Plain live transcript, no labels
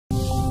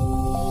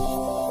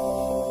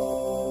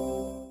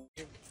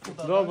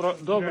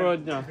Доброго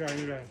дня.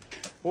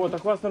 О,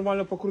 так вас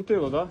нормально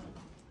покрутило, да?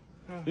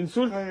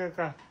 Інсульт?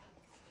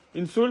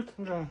 Інсульт?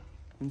 Да.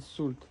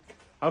 Інсульт.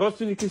 А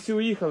родственники всі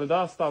уїхали,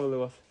 да? Оставили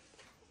вас?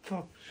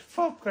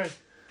 Папка.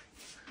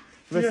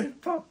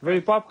 Ви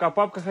і папка? А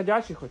папка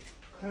ходячий хоч?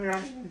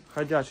 Ходячий.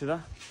 Ходячий, да?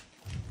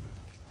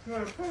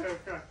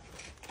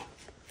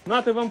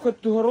 Нате вам хоч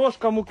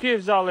горошка, муки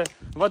взяли,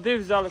 води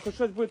взяли, хоч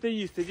щось будете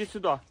їсти, йдіть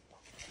сюди.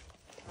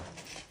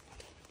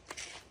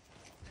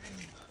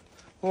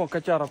 О,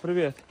 котяра,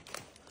 привіт.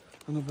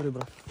 А ну бери,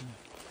 брат.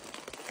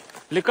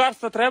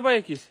 Лікарства треба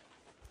якісь?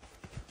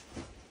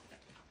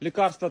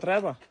 Лікарства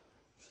треба?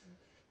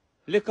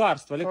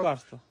 Лікарства.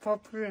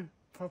 Папки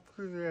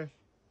есть.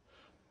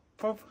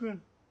 Папки.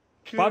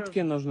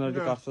 Папки нужно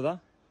лекарства, да?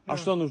 А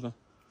что нужно?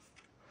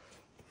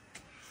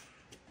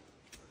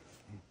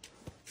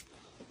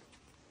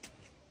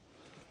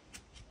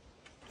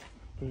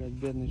 Блять,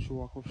 бедный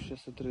чувак, вообще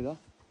смотри, да?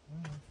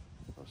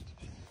 Просто.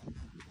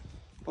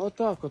 Вот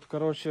так вот,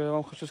 короче, я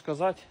вам хочу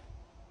сказать.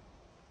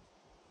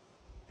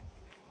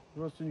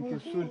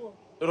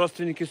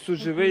 Родственники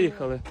Суджи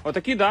выехали. Вот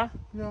такие, да?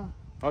 Да.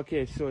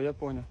 Окей, все, я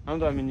понял. А ну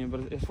дай мне,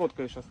 я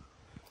сфоткаю сейчас.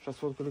 Сейчас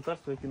сфоткаю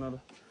лекарства, какие надо.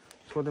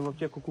 Сходим в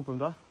аптеку, купим,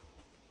 да?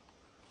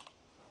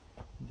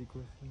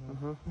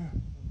 Ага.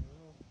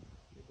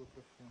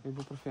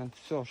 Ибупрофен.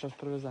 Все, сейчас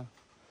привезем.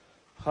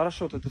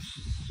 Хорошо, тут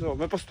все,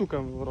 мы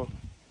постукаем в рот.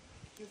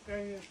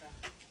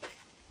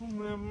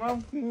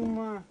 Мамки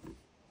нема,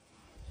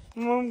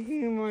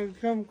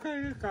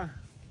 самка.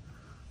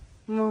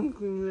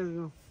 Мамки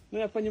нету. Ну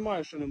я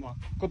понимаю, що нема.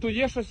 Коту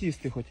є щось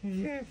їсти хоч?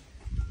 Є.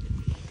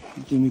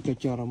 Ти мій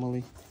котяра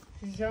малий.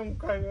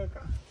 Самка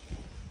яка.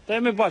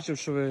 Та ми бачимо,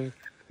 що ви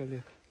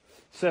коліг.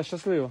 Все,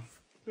 щасливо.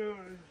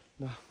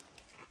 Да.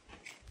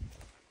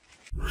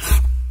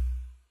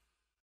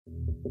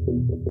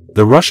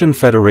 The Russian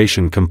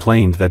Federation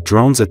complained that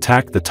drones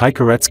attacked the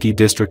Tykheretsky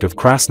district of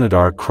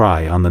Krasnodar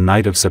Krai on the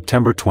night of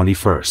September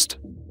 21st.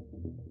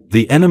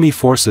 The enemy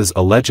forces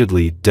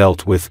allegedly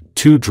dealt with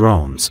 2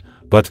 drones,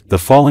 but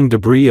the falling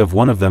debris of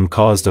one of them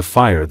caused a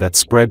fire that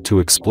spread to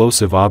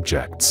explosive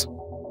objects.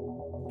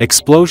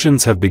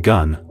 Explosions have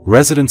begun.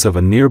 Residents of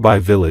a nearby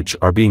village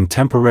are being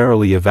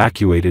temporarily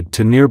evacuated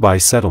to nearby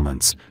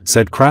settlements,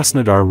 said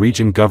Krasnodar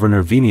Region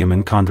Governor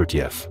Veniamin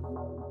Kondratyev.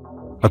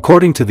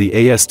 According to the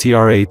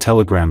ASTRA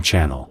Telegram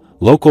channel,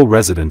 local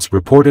residents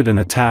reported an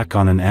attack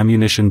on an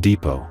ammunition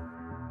depot.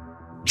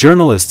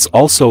 Journalists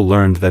also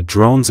learned that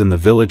drones in the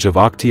village of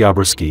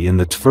Oktyabrski in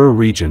the Tver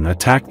region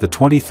attacked the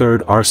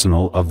 23rd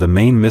Arsenal of the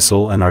main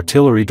missile and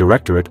artillery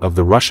directorate of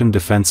the Russian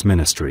Defense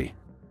Ministry.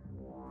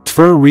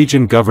 Tver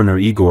region governor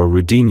Igor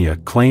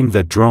Rudinya claimed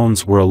that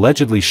drones were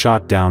allegedly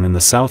shot down in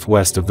the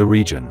southwest of the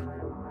region.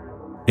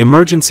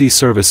 Emergency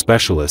service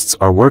specialists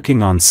are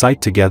working on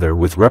site together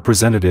with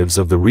representatives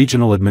of the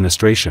regional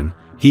administration,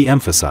 he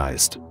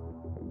emphasized.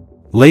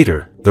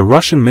 Later, the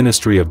Russian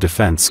Ministry of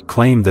Defense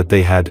claimed that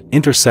they had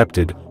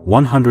intercepted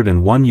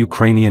 101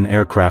 Ukrainian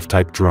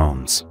aircraft-type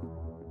drones.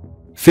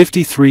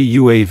 53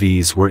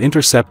 UAVs were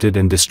intercepted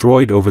and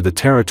destroyed over the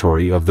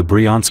territory of the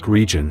Bryansk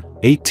region,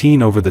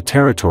 18 over the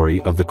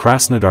territory of the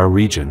Krasnodar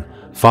region,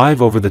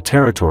 5 over the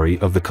territory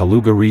of the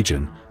Kaluga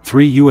region,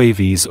 3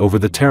 UAVs over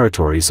the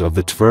territories of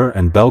the Tver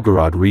and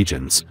Belgorod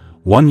regions,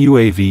 1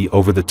 UAV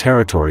over the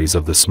territories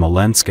of the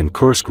Smolensk and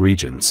Kursk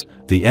regions,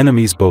 the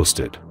enemies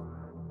boasted.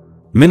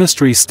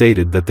 Ministry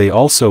stated that they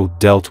also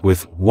dealt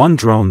with 1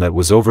 drone that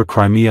was over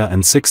Crimea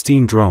and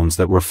 16 drones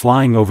that were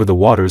flying over the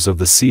waters of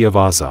the Sea of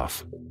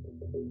Azov.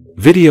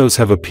 Videos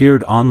have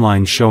appeared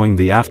online showing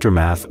the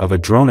aftermath of a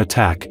drone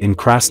attack in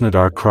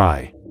Krasnodar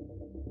Krai.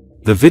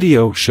 The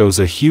video shows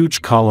a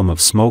huge column of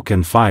smoke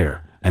and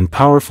fire, and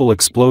powerful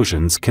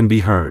explosions can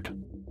be heard.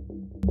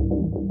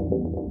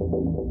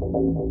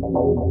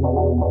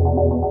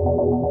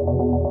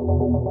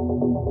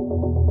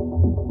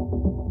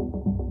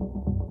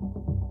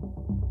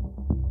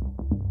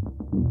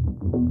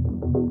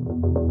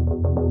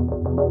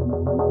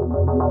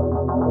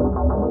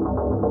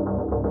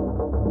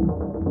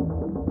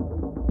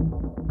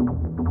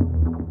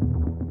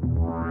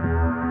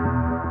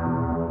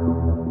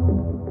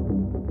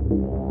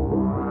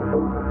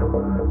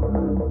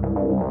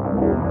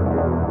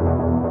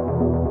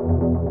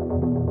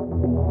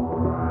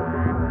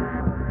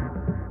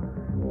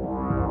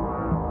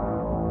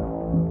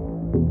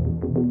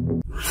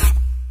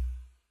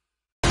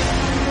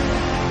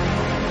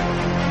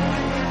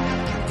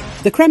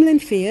 The Kremlin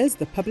fears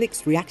the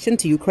public's reaction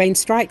to Ukraine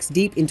strikes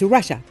deep into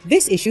Russia.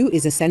 This issue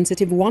is a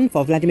sensitive one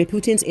for Vladimir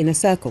Putin's inner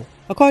circle.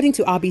 According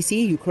to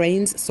RBC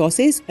Ukraine's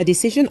sources, a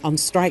decision on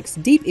strikes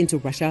deep into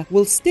Russia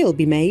will still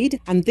be made,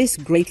 and this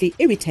greatly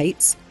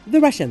irritates the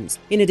Russians.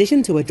 In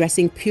addition to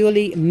addressing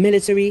purely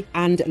military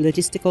and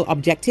logistical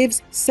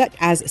objectives, such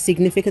as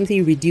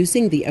significantly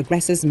reducing the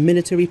aggressor's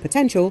military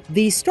potential,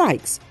 these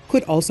strikes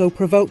could also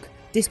provoke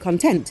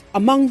discontent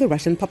among the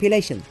Russian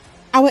population.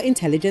 Our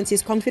intelligence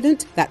is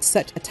confident that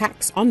such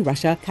attacks on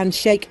Russia can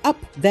shake up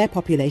their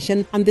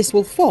population, and this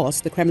will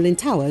force the Kremlin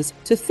towers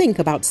to think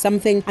about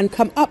something and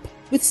come up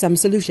with some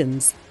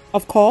solutions.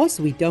 Of course,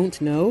 we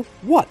don't know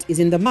what is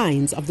in the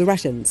minds of the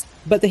Russians,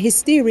 but the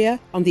hysteria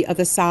on the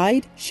other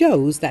side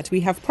shows that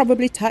we have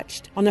probably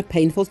touched on a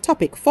painful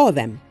topic for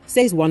them,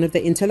 says one of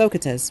the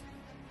interlocutors.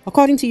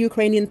 According to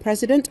Ukrainian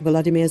President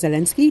Volodymyr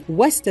Zelensky,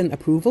 Western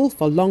approval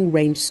for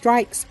long-range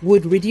strikes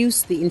would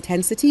reduce the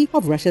intensity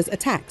of Russia's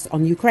attacks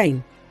on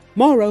Ukraine.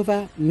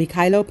 Moreover,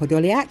 Mikhailo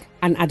Podolyak,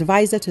 an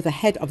advisor to the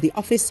head of the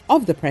office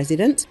of the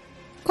president,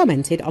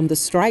 commented on the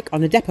strike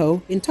on a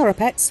depot in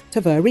Toropets,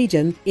 Tver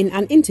region, in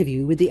an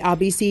interview with the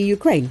RBC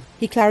Ukraine.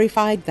 He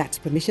clarified that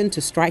permission to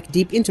strike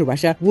deep into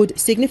Russia would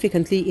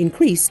significantly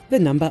increase the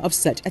number of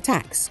such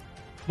attacks.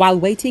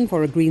 While waiting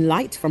for a green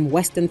light from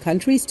Western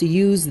countries to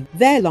use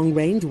their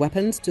long-range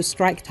weapons to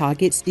strike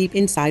targets deep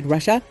inside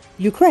Russia,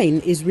 Ukraine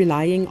is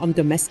relying on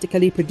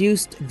domestically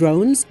produced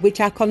drones,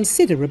 which are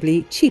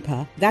considerably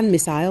cheaper than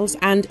missiles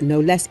and no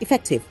less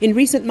effective. In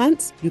recent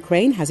months,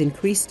 Ukraine has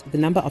increased the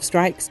number of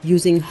strikes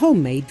using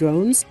homemade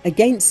drones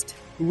against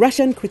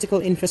Russian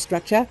critical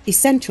infrastructure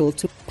essential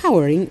to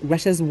powering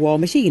Russia's war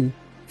machine.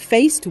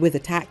 Faced with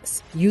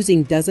attacks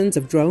using dozens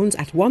of drones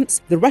at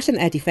once, the Russian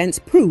air defense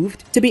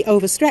proved to be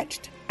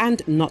overstretched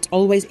and not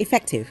always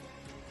effective.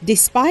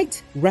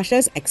 Despite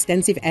Russia's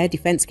extensive air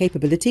defense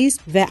capabilities,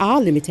 there are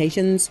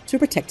limitations to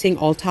protecting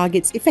all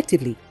targets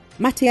effectively.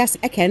 Matthias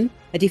Eken,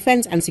 a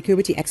defense and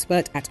security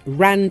expert at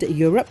RAND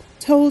Europe,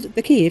 told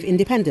the Kyiv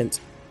Independent,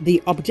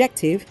 "The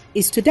objective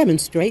is to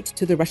demonstrate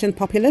to the Russian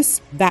populace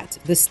that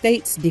the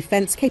state's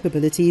defense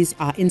capabilities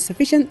are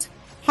insufficient,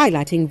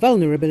 highlighting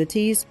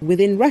vulnerabilities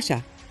within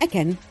Russia."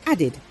 Eken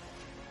added,